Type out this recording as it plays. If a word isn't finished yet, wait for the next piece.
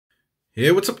Hey,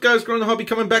 what's up, guys? Growin The Hobby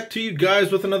coming back to you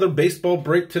guys with another baseball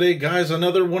break today, guys.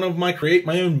 Another one of my create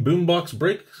my own boombox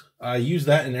breaks. I use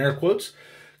that in air quotes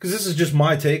because this is just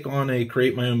my take on a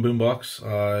create my own boombox.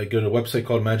 I go to a website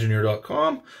called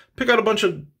Imagineer.com, pick out a bunch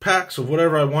of packs of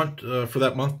whatever I want for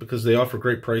that month because they offer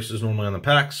great prices normally on the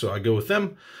packs, so I go with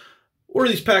them.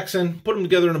 Order these packs in, put them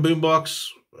together in a boombox,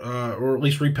 or at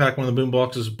least repack one of the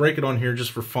boomboxes, break it on here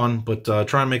just for fun, but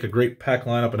try and make a great pack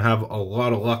lineup and have a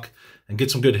lot of luck and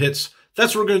get some good hits.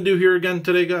 That's what we're going to do here again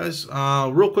today, guys.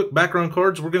 Real quick background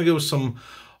cards. We're going to go with some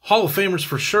Hall of Famers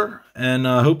for sure, and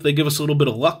hope they give us a little bit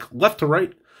of luck. Left to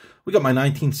right, we got my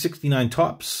 1969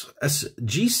 Topps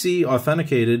SGC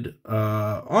authenticated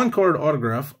on-card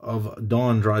autograph of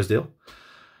Don Drysdale.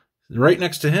 Right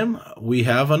next to him, we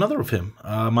have another of him.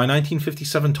 My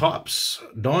 1957 Topps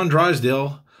Don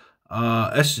Drysdale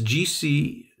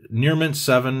SGC Near Mint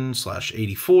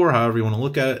 7/84, however you want to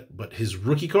look at it, but his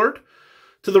rookie card.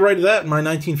 To the right of that, my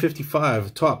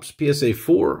 1955 Topps PSA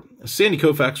 4 Sandy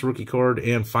Koufax rookie card,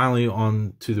 and finally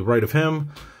on to the right of him,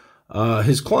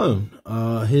 his clone,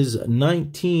 his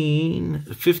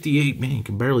 1958, man, you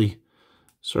can barely,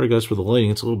 sorry guys for the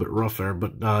lighting, it's a little bit rough there,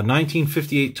 but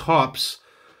 1958 Topps,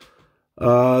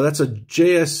 that's a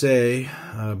JSA,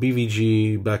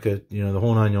 BVG, back at, you know, the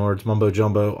whole 9 yards, mumbo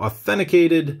jumbo,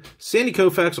 authenticated Sandy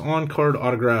Koufax on-card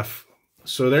autograph.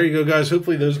 So there you go, guys.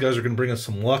 Hopefully those guys are going to bring us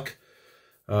some luck.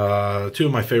 Two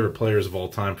of my favorite players of all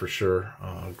time for sure.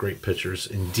 Great pitchers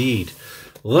indeed.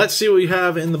 Let's see what we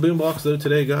have in the boombox though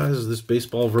today, guys. This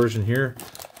baseball version here.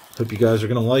 Hope you guys are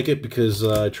going to like it because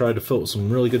I tried to fill it with some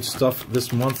really good stuff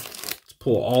this month. Let's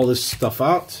pull all this stuff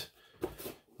out.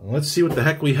 Let's see what the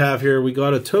heck we have here. We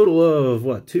got a total of,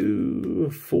 what,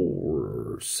 2,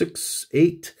 4, 6,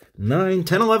 8, 9,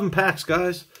 10, 11 packs,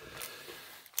 guys.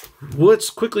 Let's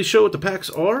quickly show what the packs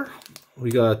are.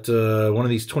 We got one of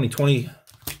these 2020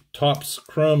 Topps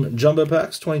Chrome Jumbo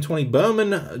Packs, 2020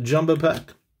 Bowman Jumbo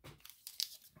Pack,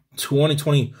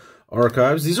 2020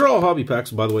 Archives. These are all hobby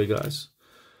packs, by the way, guys.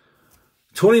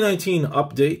 2019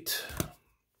 Update,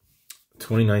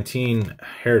 2019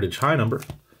 Heritage High Number,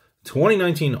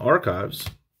 2019 Archives,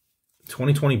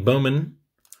 2020 Bowman,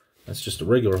 that's just a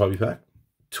regular hobby pack,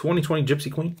 2020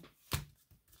 Gypsy Queen,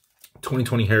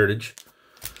 2020 Heritage.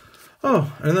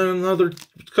 Oh, and then another,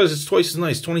 because it's twice as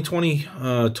nice, 2020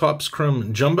 Topps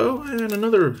Chrome Jumbo, and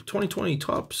another 2020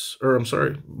 Topps, or I'm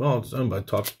sorry, well, it's owned by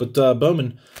Topps, but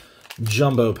Bowman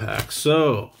Jumbo Pack.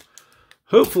 So,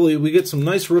 hopefully we get some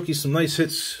nice rookies, some nice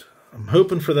hits. I'm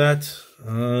hoping for that.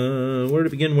 Where to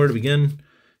begin, where to begin?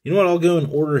 You know what, I'll go in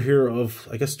order here of,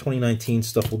 I guess, 2019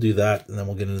 stuff. We'll do that, and then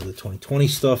we'll get into the 2020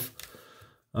 stuff.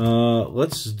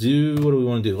 Let's do, what do we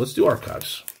want to do? Let's do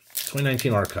Archives.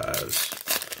 2019 Archives.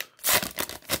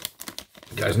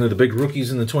 You guys know the big rookies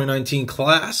in the 2019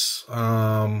 class.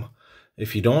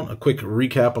 If you don't, a quick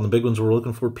recap on the big ones we're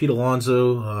looking for. Pete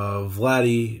Alonso,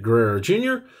 Vladdy Guerrero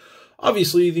Jr.,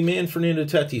 obviously the man Fernando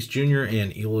Tatis Jr.,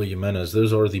 and Eloy Jimenez.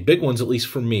 Those are the big ones, at least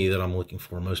for me, that I'm looking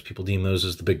for. Most people deem those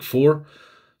as the big four.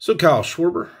 So Kyle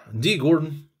Schwarber, D.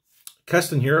 Gordon,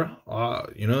 Keston Hiura.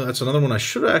 You know, that's another one I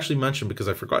should have actually mentioned because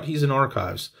I forgot he's in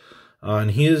Archives.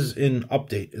 And he is in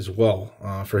Update as well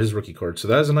for his rookie card. So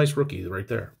that is a nice rookie right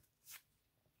there.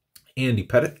 Andy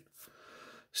Pettitte,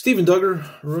 Steven Duggar,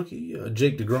 rookie,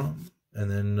 Jake DeGrom,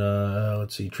 and then,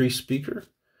 let's see, Tree Speaker,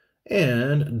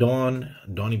 and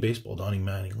Donnie Baseball, Donnie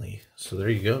Mattingly. So there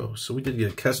you go. So we did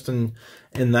get a Keston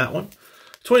in that one.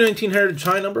 2019 Heritage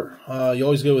High Number. You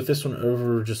always go with this one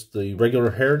over just the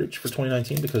regular Heritage for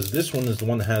 2019 because this one is the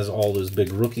one that has all those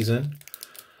big rookies in.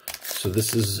 So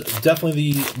this is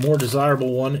definitely the more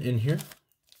desirable one in here.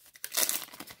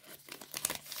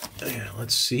 Yeah,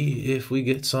 let's see if we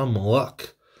get some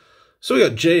luck. So we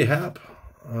got Jay Happ,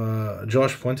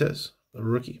 Josh Fuentes, the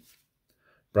rookie,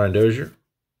 Brian Dozier,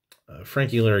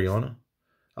 Frankie Lariano,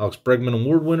 Alex Bregman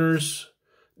award winners.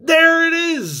 There it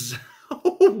is!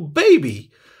 Oh,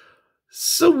 baby!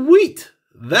 Sweet!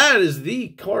 That is the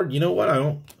card. You know what?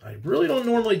 I really don't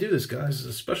normally do this, guys,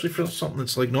 especially for something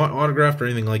that's like not autographed or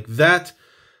anything like that.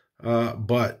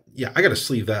 But yeah, I got to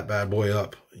sleeve that bad boy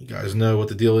up. You guys know what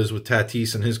the deal is with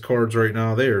Tatis and his cards right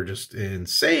now. They are just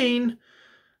insane.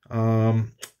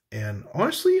 And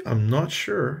honestly, I'm not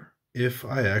sure if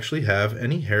I actually have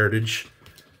any Heritage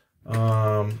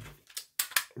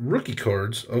rookie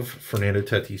cards of Fernando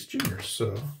Tatis Jr.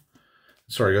 So,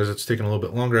 sorry guys, it's taking a little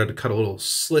bit longer. I had to cut a little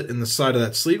slit in the side of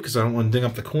that sleeve because I don't want to ding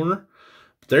up the corner.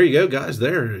 But there you go, guys.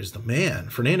 There is the man.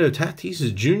 Fernando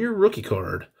Tatis Jr. rookie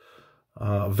card.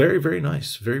 Very, very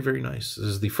nice. Very, very nice. This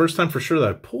is the first time for sure that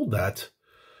I pulled that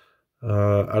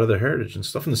out of the Heritage and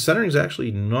stuff. And the centering is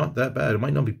actually not that bad. It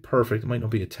might not be perfect. It might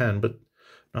not be a 10, but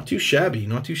Not too shabby.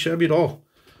 Not too shabby at all.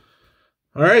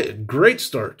 All right, great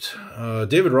start.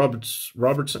 David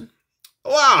Robertson.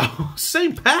 Wow,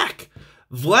 same pack.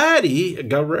 Vladdy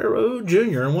Guerrero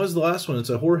Jr. And what was the last one? It's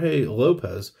a Jorge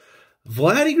Lopez.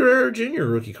 Vladdy Guerrero Jr.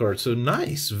 rookie card. So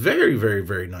nice. Very, very,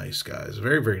 very nice, guys.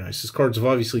 Very, very nice. His cards have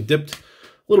obviously dipped a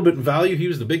little bit in value. He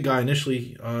was the big guy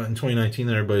initially in 2019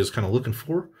 that everybody was kind of looking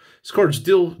for. His cards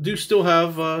do still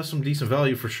have some decent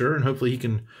value for sure, and hopefully he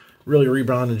can really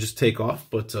rebound and just take off.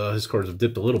 But his cards have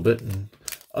dipped a little bit, and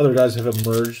other guys have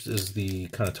emerged as the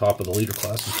kind of top of the leader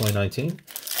class in 2019.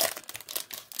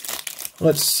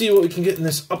 Let's see what we can get in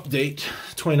this update,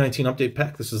 2019 update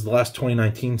pack. This is the last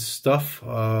 2019 stuff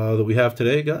that we have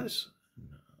today, guys.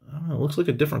 I don't know, it looks like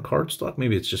a different card stock.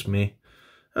 Maybe it's just me.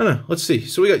 I don't know. Let's see.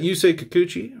 So we got Yusei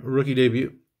Kikuchi, rookie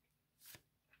debut.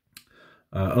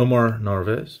 Omar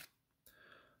Narvaez.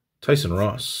 Tyson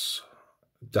Ross.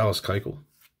 Dallas Keuchel.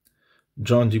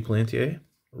 John Duplantier,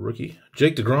 rookie.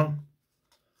 Jake DeGrom.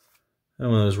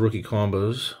 And one of those rookie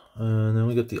combos. And then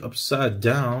we got the upside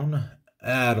down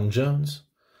Adam Jones.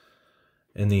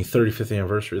 And the 35th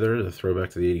anniversary there, the throwback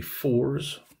to the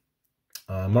 84s.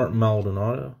 Martin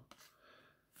Maldonado.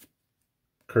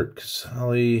 Kurt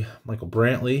Casale. Michael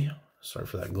Brantley. Sorry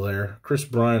for that glare. Chris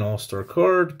Bryan All-Star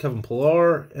card. Kevin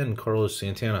Pillar. And Carlos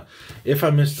Santana. If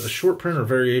I missed a short print or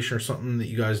variation or something that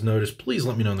you guys noticed, please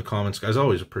let me know in the comments, guys. I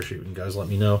always appreciate when you guys let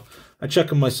me know. I check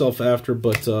them myself after,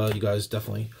 but you guys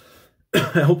definitely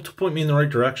help to point me in the right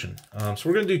direction. So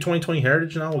we're going to do 2020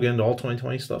 Heritage now. We'll get into all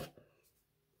 2020 stuff.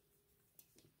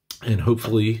 And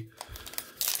hopefully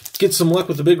get some luck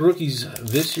with the big rookies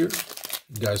this year.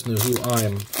 You guys know who I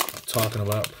am talking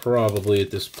about probably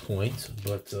at this point.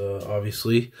 But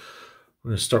obviously, we're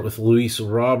going to start with Luis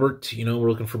Robert. You know, we're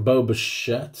looking for Bo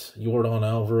Bichette, Yordan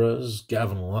Alvarez,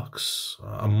 Gavin Lux,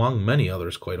 among many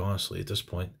others, quite honestly, at this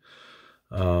point.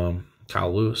 Kyle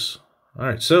Lewis. All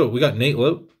right, so we got Nate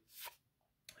Lowe.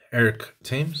 Eric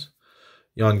Thames,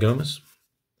 Jan Gomez,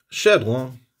 Shed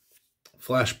Long,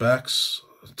 flashbacks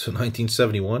to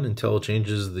 1971, Intel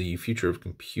changes the future of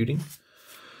computing.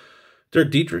 Dirk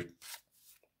Dietrich,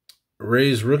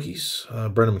 Rays rookies,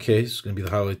 Brendan McKay is going to be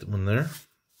the highlight one there.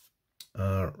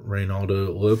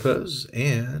 Reynaldo Lopez,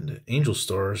 and Angel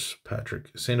Stars,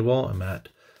 Patrick Sandoval and Matt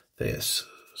Theus.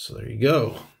 So there you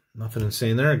go. Nothing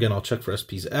insane there. Again, I'll check for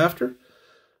SPs after.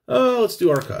 Let's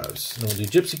do archives. Then we'll do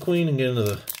Gypsy Queen and get into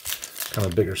the kind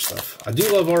of bigger stuff. I do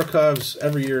love archives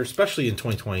every year, especially in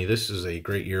 2020. This is a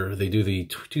great year. They do the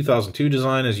 2002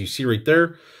 design, as you see right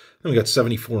there. Then we got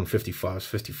 74 and 55s.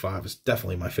 55 is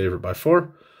definitely my favorite by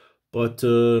far. But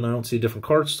I don't see different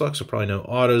card stocks, so probably no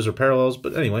autos or parallels.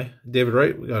 But anyway, David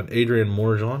Wright. We got Adrian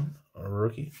Morjon, a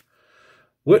rookie.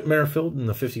 Whit Merrifield in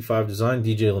the 55 design.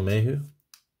 DJ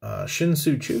LeMahieu. Shin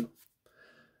Soo Choo.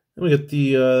 Then we got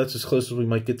the, that's as close as we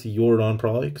might get to Yordan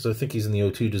probably, because I think he's in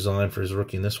the 02 design for his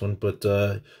rookie in this one. But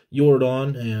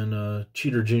Yordan and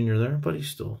Cheater Jr. there, but he's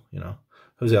still, you know,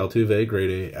 Jose Altuve,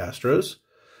 grade A Astros.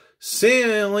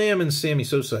 Sam Lamb and Sammy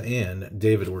Sosa and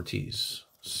David Ortiz.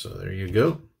 So there you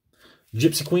go.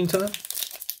 Gypsy Queen time.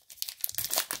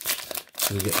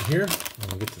 So we get in here, and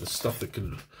we'll get to the stuff that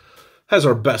has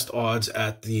our best odds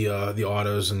at the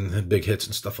autos and the big hits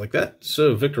and stuff like that.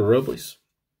 So Victor Robles.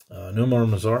 Nomar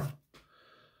Mazara,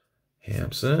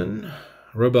 Hampson,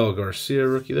 Robel Garcia,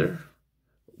 rookie there.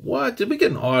 What? Did we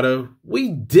get an auto? We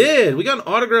did. We got an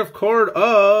autograph card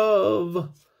of... You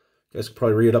guys can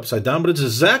probably read it upside down, but it's a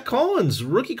Zach Collins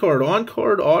rookie card.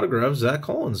 On-card autograph, Zach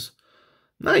Collins.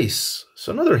 Nice.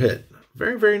 So another hit.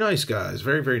 Very, very nice, guys.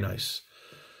 Very, very nice.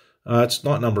 It's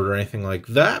not numbered or anything like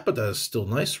that, but that is still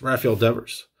nice. Rafael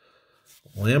Devers.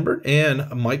 Lambert and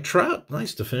Mike Trout.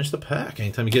 Nice to finish the pack.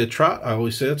 Anytime you get a Trout, I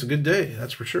always say that's a good day.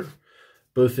 That's for sure.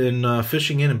 Both in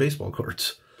fishing and in baseball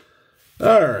cards.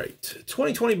 All right.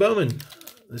 2020 Bowman.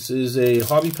 This is a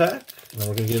hobby pack. And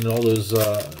we're going to get into all those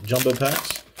jumbo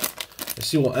packs. I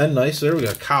see we'll end nice there. We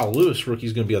got Kyle Lewis.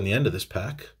 Rookie's going to be on the end of this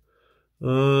pack.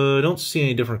 I don't see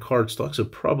any different card stocks, so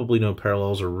probably no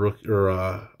parallels or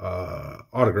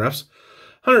autographs.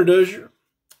 Hunter Dozier.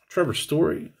 Trevor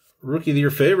Story. Rookie of the Year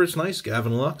favorites, nice.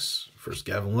 Gavin Lux. First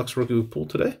Gavin Lux rookie we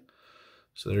pulled today.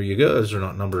 So there you go. Those are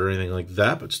not numbered or anything like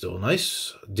that, but still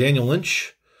nice. Daniel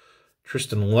Lynch.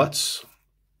 Tristan Lutz.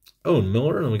 Owen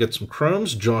Miller. And we got some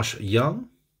chromes. Josh Young.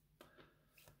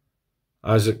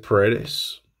 Isaac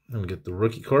Paredes. And we get the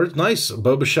rookie cards. Nice.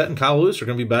 Bo Bichette and Kyle Lewis are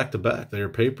going to be back-to-back. They are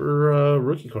paper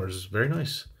rookie cards. Very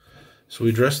nice. So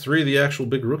we addressed 3 of the actual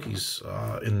big rookies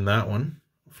in that one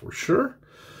for sure.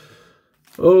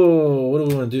 Oh, what do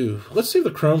we want to do? Let's save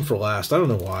the chrome for last. I don't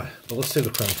know why, but let's save the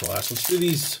chrome for last. Let's do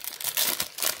these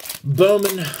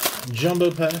Bowman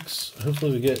jumbo packs.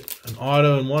 Hopefully we get an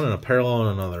auto in one and a parallel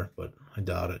in another, but I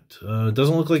doubt it. It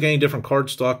doesn't look like any different card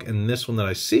stock in this one that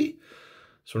I see,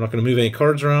 so we're not going to move any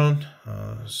cards around.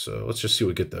 So let's just see what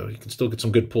we get, though. You can still get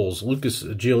some good pulls. Lucas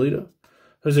Giolito,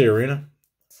 Jose Arena,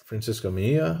 Francisco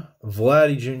Mejia,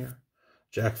 Vladdy Jr.,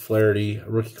 Jack Flaherty,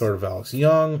 rookie card of Alex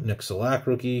Young, Nick Solak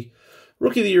rookie.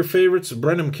 Rookie of the Year favorites,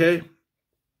 Brendan McKay.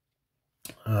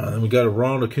 Then we got a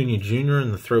Ronald Acuna Jr.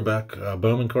 in the throwback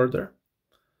Bowman card there.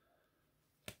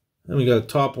 Then we got a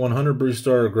top 100 Bruce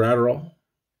Star Gratterall.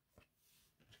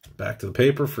 Back to the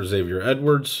paper for Xavier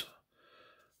Edwards,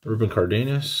 Ruben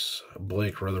Cardenas,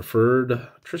 Blake Rutherford,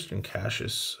 Tristan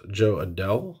Cassius, Joe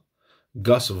Adell,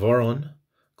 Gus Varlin,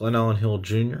 Glenn Allen Hill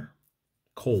Jr.,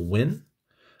 Cole Winn,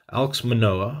 Alex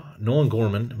Manoah, Nolan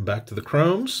Gorman, and back to the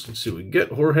Chromes. Let's see what we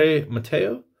get. Jorge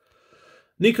Mateo,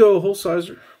 Nico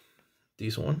Holsizer,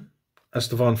 decent one.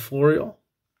 Estevan Florial,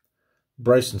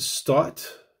 Bryson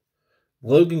Stott,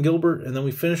 Logan Gilbert, and then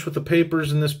we finish with the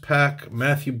papers in this pack.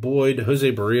 Matthew Boyd, Jose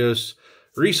Barrios,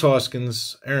 Reese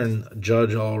Hoskins, Aaron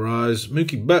Judge, all rise,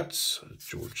 Mookie Betts,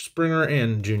 George Springer,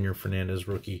 and Junior Fernandez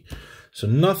rookie. So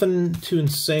nothing too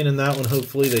insane in that one.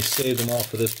 Hopefully they saved them all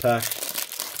for this pack.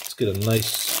 Let's get a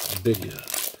nice big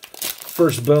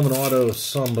first Bowman auto of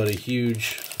somebody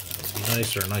huge. That'd be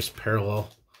nice, or a nice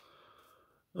parallel.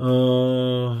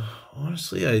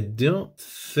 Honestly, I don't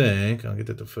think, I'll get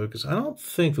that to focus, I don't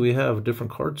think we have a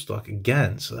different card stock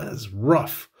again, so that is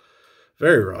rough.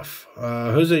 Very rough.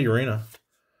 Jose Urena.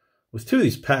 With two of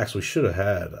these packs, we should have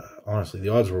had, honestly, the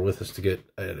odds were with us to get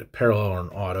a parallel or an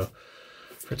auto.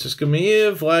 Francisco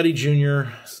Mejia, Vladdy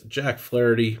Jr., Jack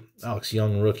Flaherty, Alex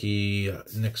Young rookie,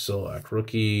 Nick Solak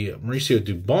rookie, Mauricio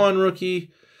Dubon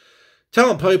rookie,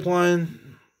 Talent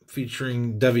Pipeline,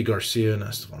 featuring Devi Garcia and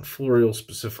Estevan Florial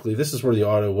specifically. This is where the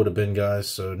auto would have been, guys,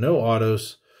 so no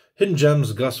autos. Hidden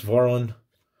Gems, Gus Varlin.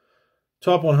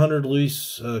 Top 100,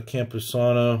 Luis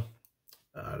Campusano.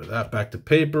 Out of that, back to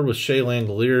paper with Shea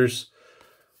Langoliers,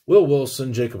 Will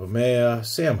Wilson, Jacob Amaya,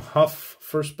 Sam Huff,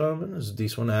 first Bowman. This is a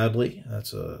decent one. Adley,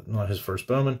 that's not his first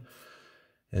Bowman.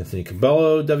 Anthony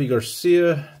Cabello, Devi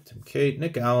Garcia, Tim Cate,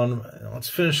 Nick Allen. Let's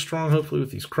finish strong, hopefully,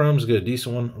 with these Chromes. Get a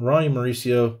decent one. Ronnie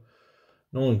Mauricio,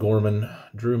 Nolan Gorman,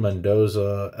 Drew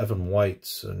Mendoza, Evan White.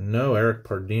 So no Eric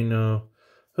Pardino,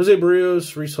 Jose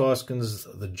Barrios, Reese Hoskins,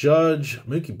 The Judge,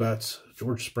 Mookie Betts,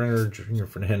 George Springer, Junior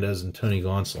Fernandez, and Tony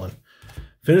Gonsolin.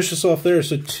 Finish this off there.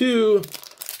 So 2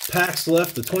 packs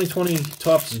left. The 2020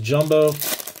 Topps Jumbo.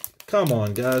 Come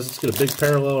on, guys. Let's get a big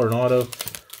parallel or an auto.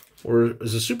 Or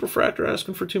is a Superfractor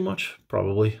asking for too much?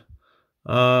 Probably.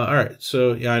 All right.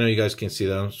 So, yeah, I know you guys can't see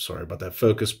that. I'm sorry about that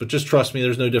focus. But just trust me,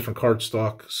 there's no different card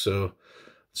stock. So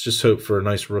let's just hope for a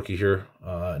nice rookie here.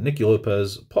 Nicky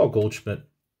Lopez, Paul Goldschmidt,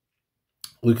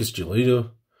 Lucas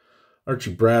Giolito,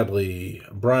 Archie Bradley,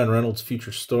 Brian Reynolds,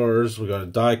 Future Stars. We got a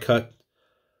die cut.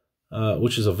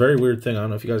 Which is a very weird thing. I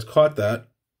don't know if you guys caught that.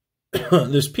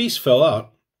 This piece fell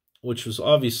out, which was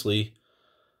obviously,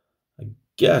 I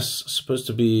guess, supposed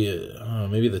to be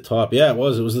maybe the top. Yeah, it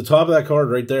was. It was the top of that card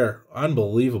right there.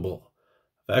 Unbelievable.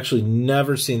 I've actually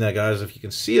never seen that, guys. If you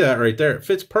can see that right there, it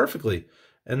fits perfectly.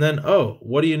 And then, oh,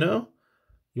 what do you know?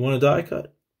 You want a die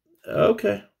cut?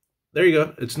 Okay. There you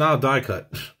go. It's not a die cut.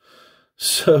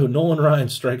 So, Nolan Ryan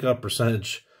strikeout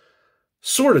percentage,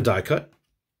 sort of die cut.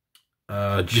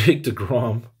 Jake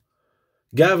DeGrom,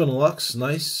 Gavin Lux,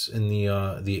 nice in the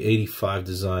 85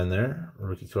 design there,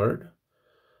 rookie card.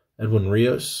 Edwin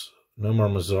Rios,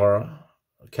 Nomar Mazara,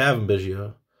 Kevin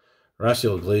Biggio,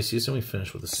 Raciel Iglesias, and we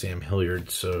finish with a Sam Hilliard.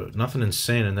 So nothing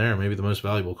insane in there. Maybe the most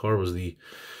valuable card was the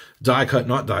die cut,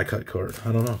 not die cut card.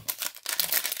 I don't know.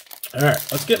 All right,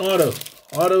 let's get an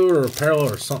auto or a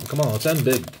parallel or something. Come on, let's end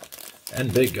big.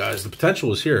 End big, guys. The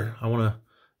potential is here. I want to.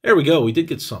 There we go. We did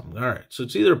get something. All right. So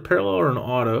it's either a parallel or an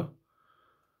auto.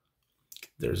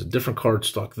 There's a different card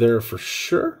stock there for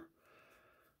sure.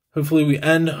 Hopefully we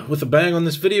end with a bang on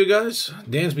this video, guys.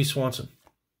 Dansby Swanson.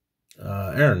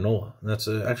 Aaron Nola. That's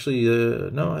actually,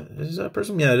 no, is that a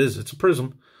prism? Yeah, it is. It's a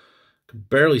prism. Can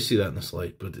barely see that in this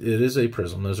light, but it is a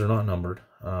prism. Those are not numbered.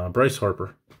 Bryce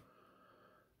Harper.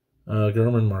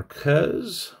 German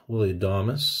Marquez. Willie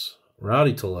Adames.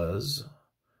 Rowdy Tellez.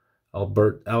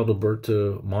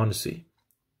 Alberto Mondesi,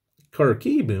 Carter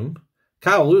Keyboom,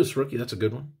 Kyle Lewis, rookie, that's a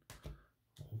good one.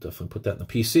 We'll definitely put that in the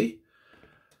PC.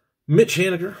 Mitch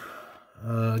Haniger,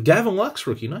 Gavin Lux,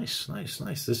 rookie, nice.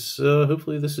 This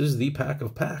hopefully this is the pack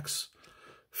of packs.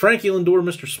 Frankie Lindor,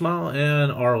 Mr. Smile, and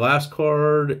our last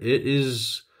card, it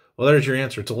is, well, there's your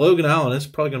answer. It's a Logan Allen. It's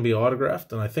probably going to be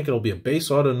autographed, and I think it'll be a base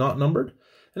auto, not numbered,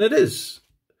 and it is.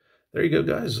 There you go,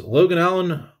 guys. Logan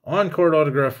Allen, on-card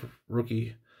autograph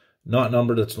rookie. Not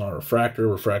numbered, that's not a refractor.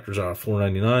 Refractors are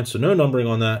 $4.99, so no numbering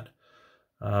on that.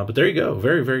 But there you go.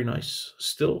 Very, very nice.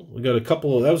 Still, we got a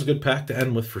couple of, that was a good pack to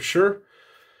end with for sure.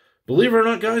 Believe it or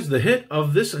not, guys, the hit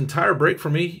of this entire break for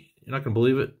me, you're not going to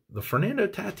believe it, the Fernando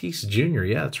Tatis Jr.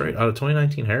 Yeah, that's right, out of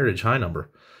 2019 Heritage high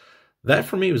number. That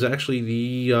for me was actually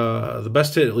the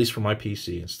best hit, at least for my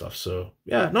PC and stuff. So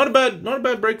yeah, not a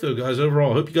bad break though, guys.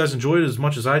 Overall, I hope you guys enjoyed it as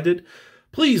much as I did.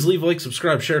 Please leave a like,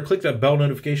 subscribe, share, click that bell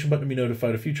notification button to be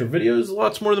notified of future videos.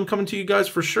 Lots more of them coming to you guys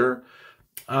for sure.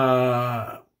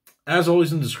 As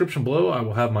always, in the description below, I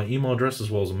will have my email address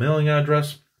as well as a mailing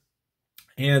address.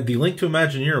 And the link to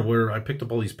Imagineer, where I picked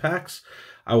up all these packs.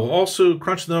 I will also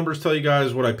crunch the numbers, tell you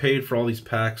guys what I paid for all these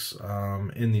packs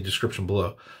in the description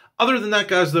below. Other than that,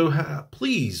 guys, though,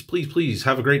 please, please, please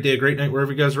have a great day, a great night,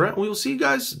 wherever you guys are at. And we will see you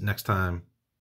guys next time.